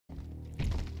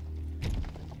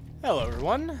Hello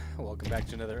everyone, welcome back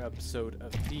to another episode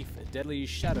of Thief Deadly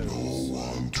Shadows. No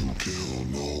one to kill,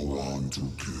 no one to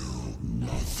kill,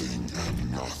 nothing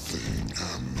and nothing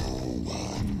and no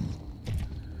one.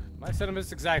 My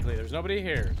sentiments exactly, there's nobody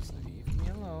here. Just leave me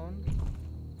alone.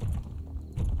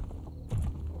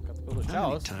 Oh, got the builder's How many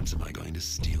chalice. times am I going to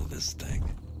steal this thing?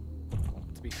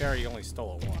 To be fair, he only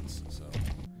stole it once, so.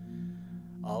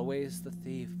 Always the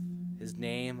thief, his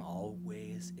name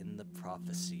always in the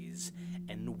prophecies.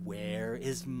 And where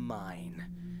is mine?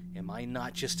 Am I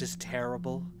not just as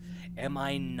terrible? Am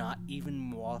I not even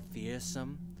more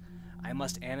fearsome? I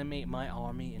must animate my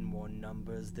army in more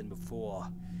numbers than before.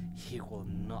 He will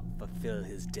not fulfill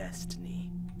his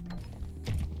destiny.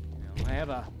 You know, I have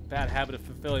a bad habit of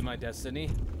fulfilling my destiny,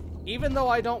 even though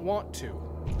I don't want to.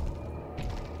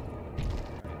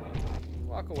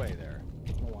 Walk away there.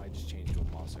 I don't know why I just changed to a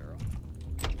moss arrow.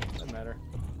 Doesn't matter.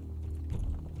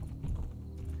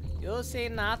 You'll see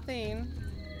nothing.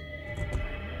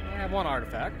 I have one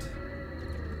artifact.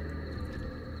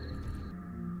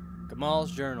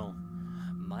 Gamal's journal.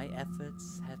 My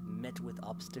efforts have met with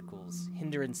obstacles,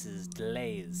 hindrances,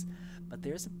 delays, but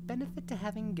there's a benefit to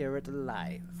having Garrett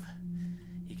alive.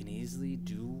 He can easily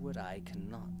do what I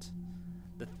cannot.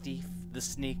 The thief, the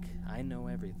sneak, I know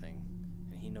everything,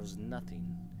 and he knows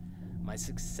nothing. My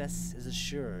success is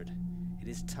assured. It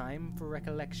is time for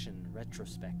recollection,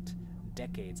 retrospect.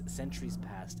 Decades, centuries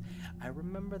past, I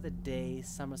remember the day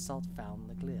Somersault found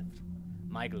the glyph,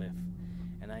 my glyph,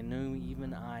 and I knew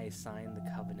even I signed the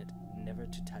covenant never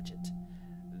to touch it,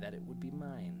 that it would be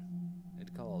mine.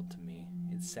 It called to me,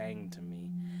 it sang to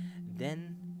me.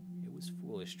 Then it was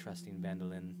foolish trusting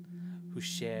Vandalin, who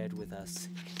shared with us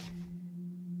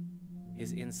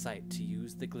his insight to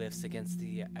use the glyphs against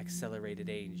the accelerated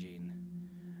aging.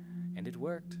 And it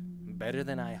worked, better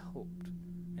than I hoped.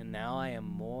 And now I am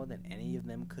more than any of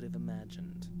them could have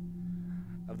imagined.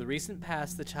 Of the recent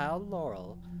past, the child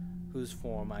Laurel, whose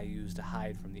form I used to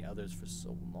hide from the others for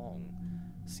so long,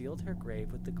 sealed her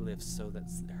grave with the glyphs so that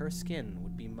her skin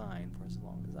would be mine for as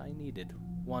long as I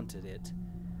wanted it.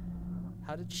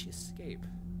 How did she escape?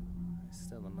 I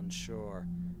still am unsure.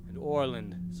 And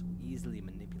Orland, so easily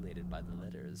manipulated by the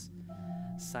letters,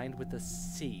 signed with a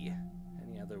C.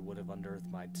 Any other would have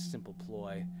unearthed my simple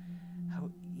ploy.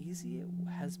 How easy it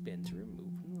has been to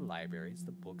remove from the libraries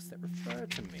the books that refer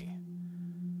to me.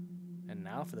 And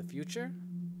now for the future,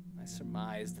 I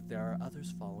surmise that there are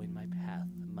others following my path,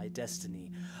 my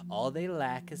destiny. All they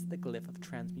lack is the glyph of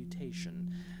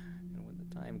transmutation, and when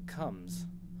the time comes,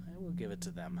 I will give it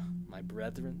to them, my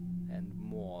brethren, and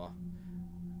more.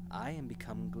 I am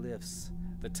become glyphs.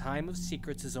 The time of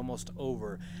secrets is almost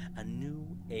over. A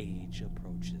new age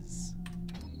approaches.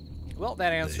 Well,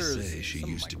 that answers. They say she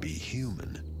used to be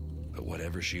human, but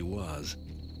whatever she was,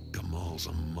 Gamal's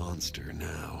a monster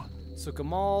now. So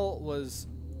Gamal was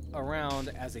around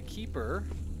as a keeper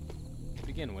to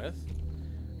begin with,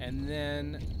 and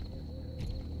then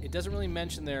it doesn't really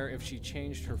mention there if she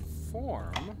changed her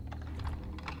form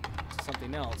to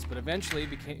something else, but eventually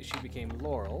she became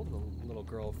Laurel, the little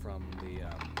girl from the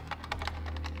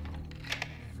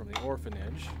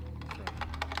orphanage.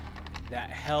 That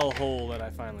hellhole that I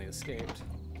finally escaped.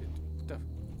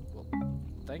 Well,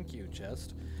 thank you,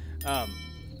 chest.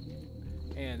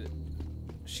 And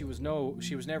she was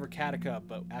never Katika,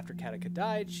 but after Katika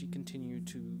died, she continued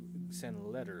to send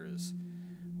letters.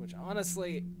 Which,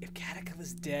 honestly, if Katika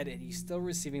was dead and you're still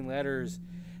receiving letters,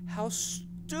 how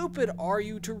stupid are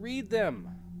you to read them?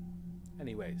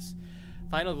 Anyways,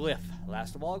 final glyph.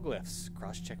 Last of all glyphs.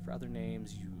 Cross-check for other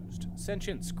names used.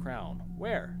 Sentience, crown.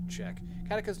 Where? Check.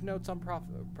 Katika's notes on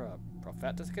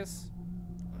Propheticus?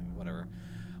 Whatever.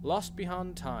 Lost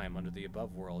beyond time under the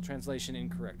above world. Translation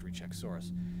incorrect. Recheck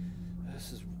source.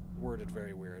 This is worded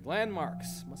very weird.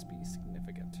 Landmarks must be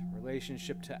significant.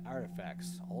 Relationship to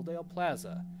artifacts. Alldale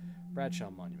Plaza. Bradshaw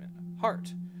Monument.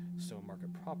 Heart. Stone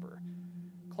Market proper.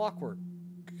 Clockwork.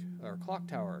 Or Clock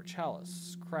Tower.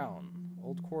 Chalice. Crown.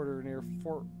 Old Quarter near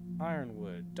Fort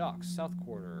Ironwood. Docks. South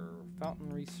Quarter.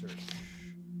 Fountain Research.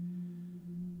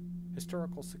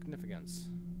 Historical significance.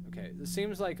 Okay, this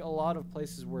seems like a lot of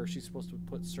places where she's supposed to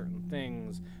put certain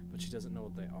things, but she doesn't know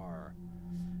what they are.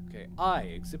 Okay,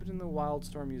 eye. Exhibit in the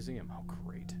Wildstorm Museum. Oh,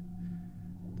 great.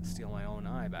 To steal my own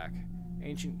eye back.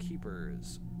 Ancient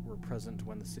keepers were present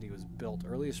when the city was built.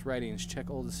 Earliest writings. Check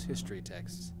oldest history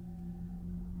texts.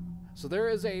 So there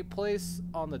is a place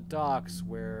on the docks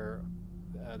where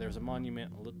there's a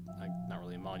monument, not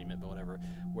really a monument, but whatever,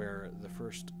 where the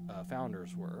first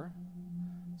founders were.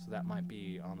 So that might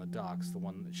be on the docks, the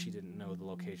one that she didn't know the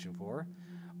location for.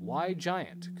 Why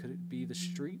giant? Could it be the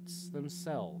streets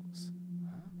themselves?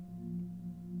 Huh?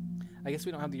 I guess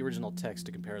we don't have the original text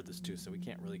to compare this to, so we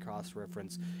can't really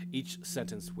cross-reference each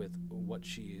sentence with what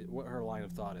her line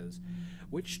of thought is.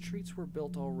 Which streets were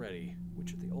built already?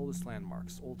 Which are the oldest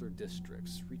landmarks, older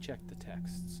districts? Recheck the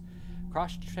texts.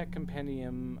 Cross-check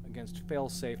compendium against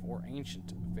failsafe or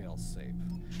ancient failsafe.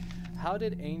 How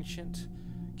did ancient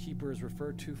keepers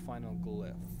refer to final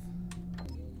glyph?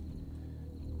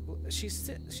 She's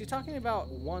talking about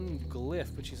one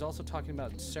glyph, but she's also talking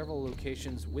about several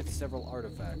locations with several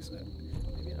artifacts.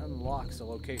 Maybe it unlocks a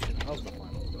location of the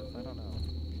final glyph. I don't know.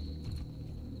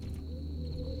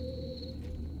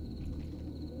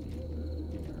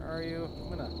 Where are you? I'm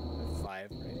gonna have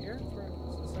 5 right here for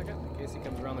just a second, in case he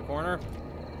comes around the corner.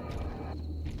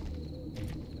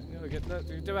 Get that.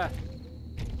 Are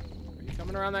you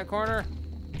coming around that corner?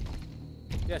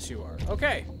 Yes, you are.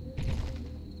 Okay.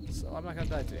 So I'm not gonna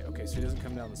die today. Okay, so he doesn't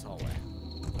come down this hallway.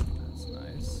 That's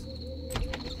nice.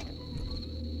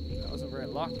 That wasn't very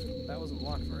locked. That wasn't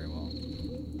locked very well.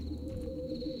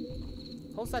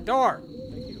 Close that door.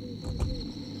 Thank you.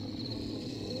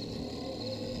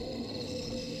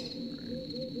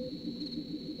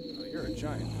 Oh, you're a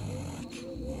giant.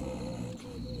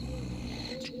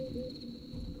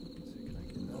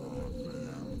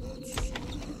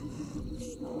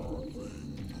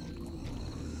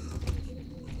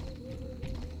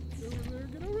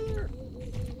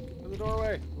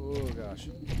 Doorway. Oh gosh.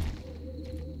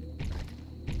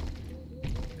 I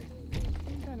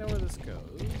think I know where this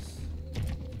goes.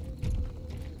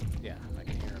 Yeah, I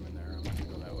can hear him in there. I'm not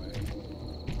gonna go that way.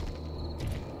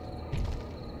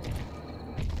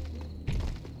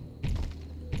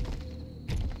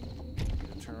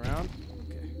 Gonna turn around.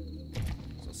 Okay.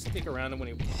 So sneak around him when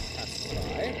he passes by.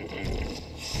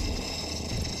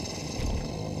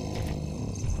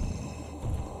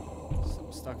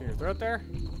 Something stuck in your throat there.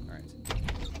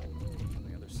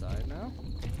 Side now.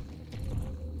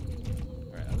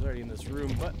 Alright, I was already in this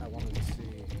room, but I wanted to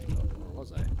see... Oh, where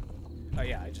was I? Oh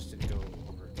yeah, I just didn't go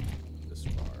over this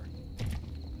far.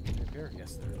 Up here?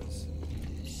 Yes, there it is.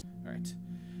 Alright.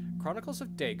 Chronicles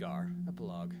of Dagar.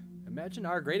 Epilogue. Imagine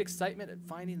our great excitement at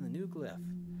finding the new glyph.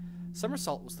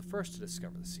 Somersault was the first to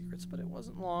discover the secrets, but it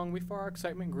wasn't long before our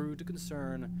excitement grew to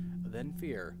concern, then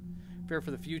fear. Fear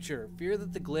for the future. Fear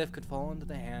that the glyph could fall into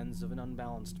the hands of an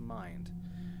unbalanced mind.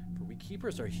 We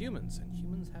keepers are humans, and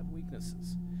humans have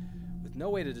weaknesses. With no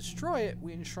way to destroy it,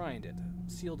 we enshrined it,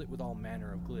 sealed it with all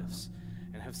manner of glyphs,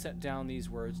 and have set down these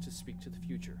words to speak to the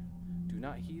future. Do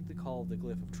not heed the call of the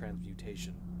glyph of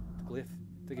transmutation, the glyph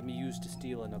that can be used to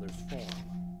steal another's form.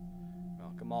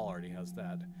 Well, Gamal already has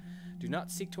that. Do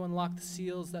not seek to unlock the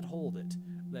seals that hold it.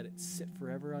 Let it sit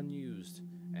forever unused.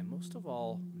 And most of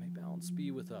all, may balance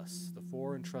be with us, the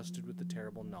 4 entrusted with the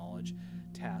terrible knowledge,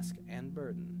 task, and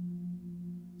burden.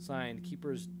 Signed,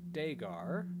 Keepers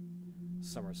Dagar,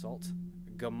 Somersault,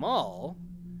 Gamal,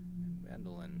 and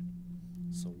Vandalin.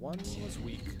 So one was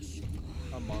weak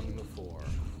among the 4.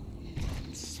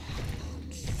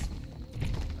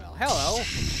 Well, hello!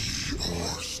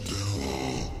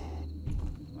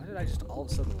 Why did I just all of a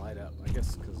sudden light up? I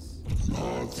guess because...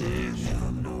 Nothing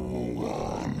and no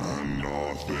one, and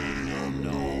nothing and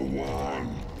no one.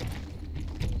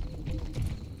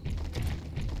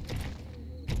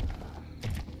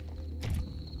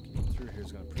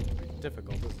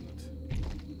 Difficult, isn't it?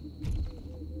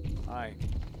 Hi.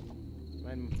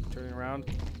 I'm turning around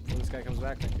before this guy comes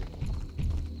back. Thank you.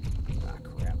 Ah,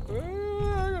 crap.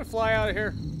 I'm gonna fly out of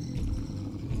here.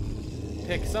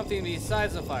 Pick something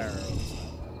besides the fire arrows.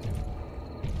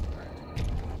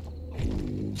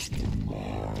 Holds the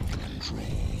mark and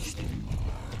draws the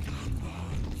mark and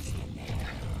finds the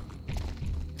mark.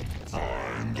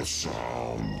 Find the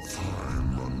sound,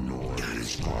 find the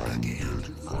noise, find it,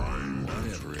 find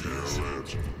whatever it is.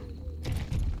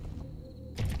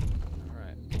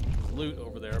 Alright. There's loot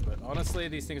over there, but honestly,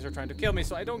 these things are trying to kill me,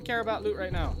 so I don't care about loot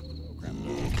right now. Oh, crap.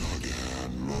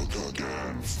 Look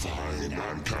again, find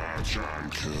and catch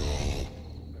and kill.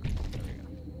 Okay, there we go.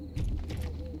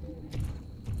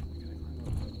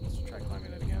 Let's try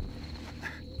climbing it again.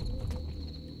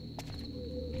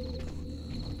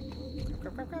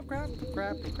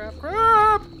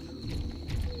 Crap!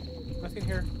 Nothing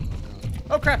here.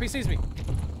 Oh crap, he sees me!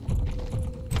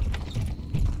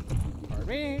 Pardon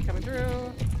me, coming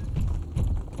through.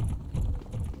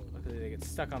 Luckily they get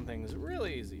stuck on things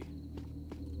really easy.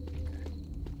 Okay.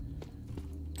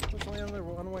 There's only only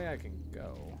one way I can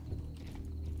go.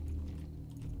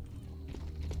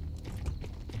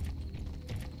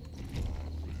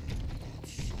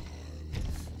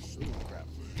 Ooh, crap.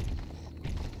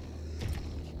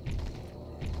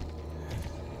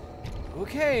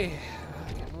 Okay.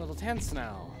 Getting a little tense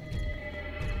now.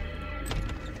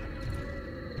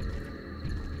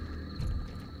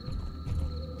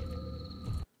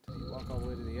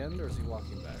 or is he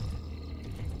walking back?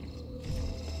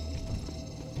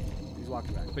 He's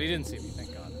walking back, but he didn't see me,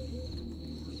 thank God.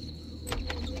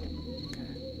 Okay.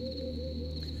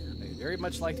 I'd very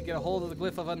much like to get a hold of the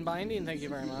Glyph of Unbinding, thank you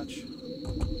very much.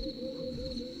 Alright,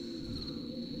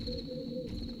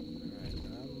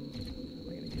 how am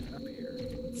I gonna get up here?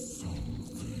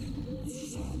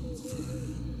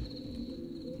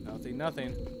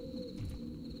 Nothing.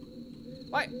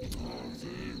 What?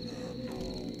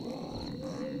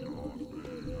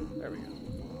 There we go.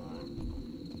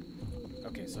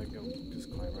 Okay, so I can go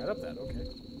just climb right up that. Okay,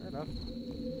 fair enough.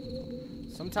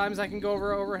 Sometimes I can go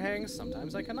over overhangs,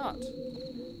 sometimes I cannot.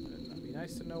 It'd be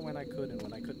nice to know when I could and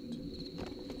when I couldn't.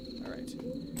 Alright.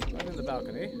 I'm in the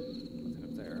balcony. Nothing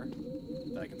up there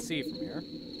that I can see from here.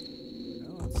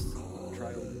 Now let's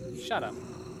try to... Shut up.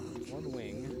 One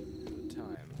wing at a time.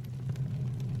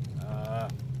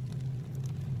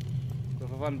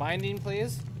 Glyph of Unbinding,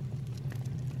 please.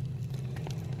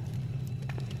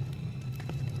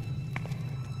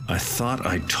 I thought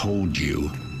I told you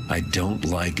I don't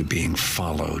like being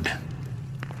followed.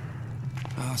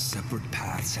 Our separate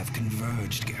paths have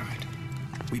converged, Garrett.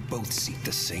 We both seek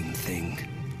the same thing.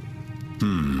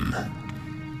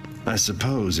 I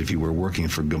suppose if you were working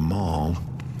for Gamal,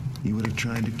 you would have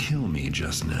tried to kill me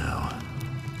just now.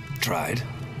 Tried?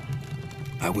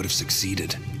 I would have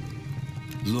succeeded.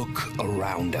 Look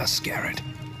around us, Garrett.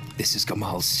 This is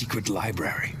Gamal's secret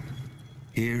library.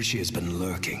 Here she has been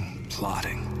lurking,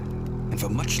 plotting, and for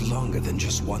much longer than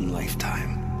just one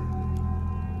lifetime.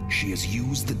 She has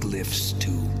used the glyphs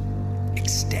to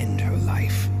extend her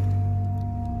life.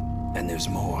 And there's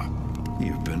more.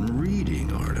 You've been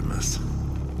reading, Artemis.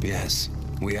 Yes,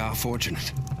 we are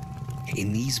fortunate.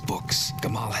 In these books,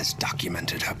 Gamal has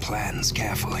documented her plans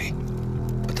carefully.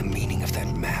 But the meaning of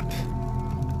that map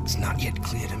is not yet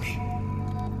clear to me.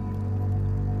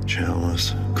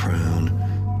 Chalice, crown.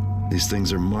 These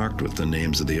things are marked with the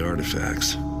names of the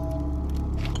artifacts.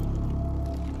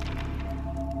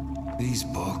 These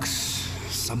books,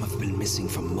 some have been missing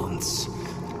for months,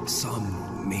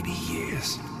 some maybe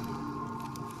years.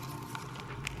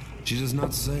 She does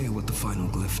not say what the final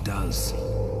glyph does,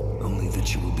 only that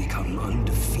she will become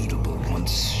undefeatable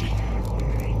once she...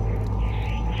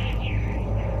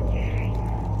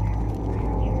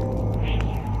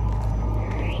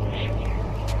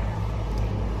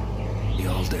 The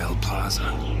Aldale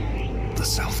Plaza, the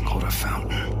South Quarter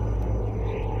Fountain.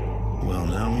 Well,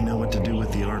 now we know what to do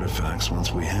with the artifacts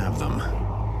once we have them.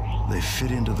 They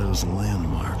fit into those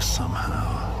landmarks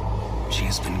somehow. She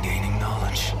has been gaining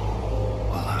knowledge,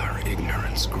 while our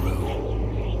ignorance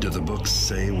grew. Do the books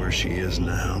say where she is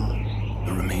now?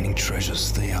 The remaining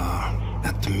treasures, they are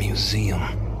at the museum.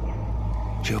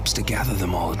 She hopes to gather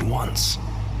them all at once.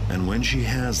 And when she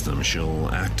has them, she'll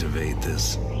activate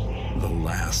this, the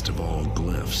last of all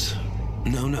glyphs.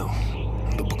 No.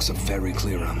 The books are very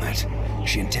clear on that.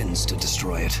 She intends to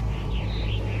destroy it.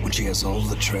 When she has all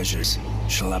the treasures,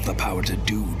 she'll have the power to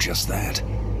do just that.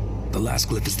 The last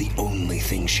glyph is the only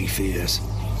thing she fears.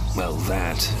 Well,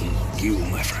 that, and you,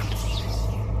 my friend.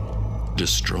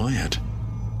 Destroy it?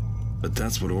 But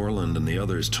that's what Orland and the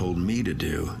others told me to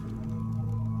do.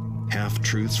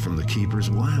 Half-truths from the Keepers,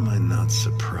 why am I not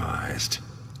surprised?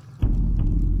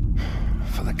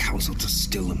 For the Council to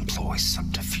still employ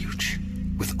subterfuge,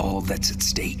 with all that's at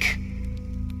stake.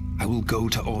 I will go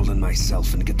to Orland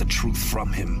myself and get the truth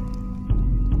from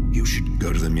him. You should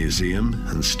go to the museum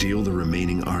and steal the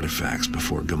remaining artifacts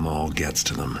before Gamal gets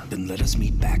to them. Then let us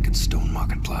meet back at Stone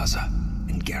Market Plaza.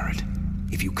 And Garrett,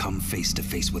 if you come face to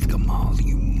face with Gamal,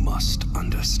 you must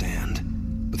understand.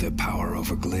 With her power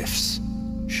over glyphs,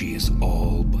 she is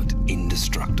all but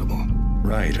indestructible.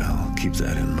 Right, I'll keep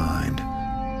that in mind.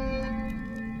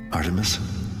 Artemis?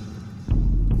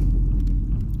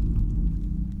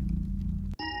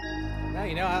 Now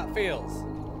you know how it feels.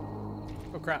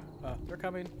 Oh crap, they're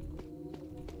coming.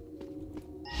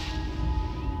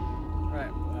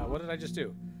 Alright, what did I just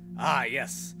do? Ah,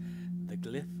 yes. The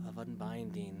Glyph of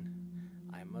Unbinding.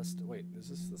 I must... Wait, is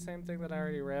this the same thing that I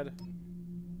already read?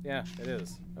 Yeah, it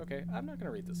is. Okay, I'm not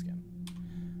gonna read this again.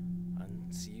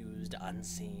 Unused,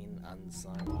 unseen,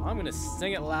 unsung. Well, I'm gonna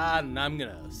sing it loud and I'm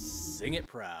gonna sing it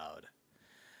proud.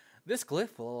 This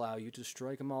glyph will allow you to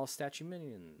destroy Gamal's statue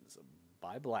minions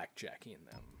by blackjacking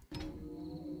them.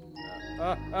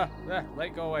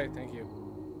 Light, go away, thank you.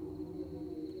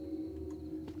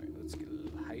 Alright, let's get a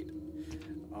little height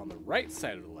on the right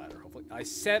side of the ladder, hopefully. I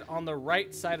said on the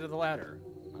right side of the ladder.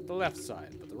 Not the left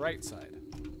side, but the right side.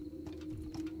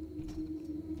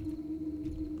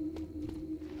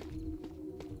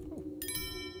 Oh.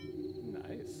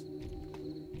 Nice.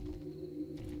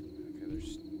 Okay,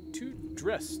 there's 2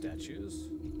 dress statues.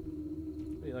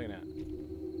 What are you looking at?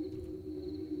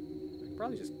 I could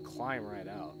probably just climb right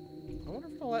out. I wonder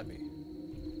if it'll let me.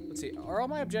 Let's see, are all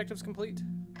my objectives complete?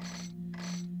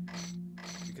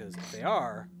 Because if they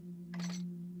are...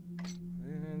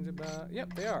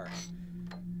 Yep, they are.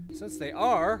 Since they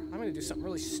are, I'm going to do something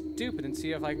really stupid and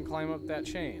see if I can climb up that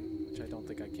chain. Which I don't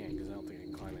think I can, because I don't think I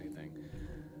can climb anything.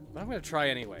 But I'm going to try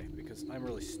anyway, because I'm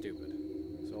really stupid.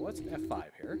 So let's F5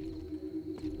 here.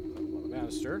 Climb up on the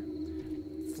banister.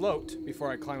 Float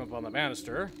before I climb up on the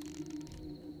banister.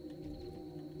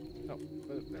 Oh,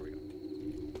 there we go.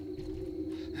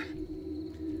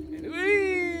 And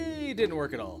whee! Didn't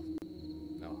work at all.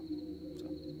 No. So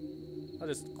I'll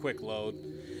just quick load.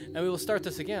 And we will start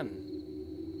this again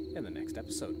in the next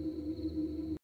episode.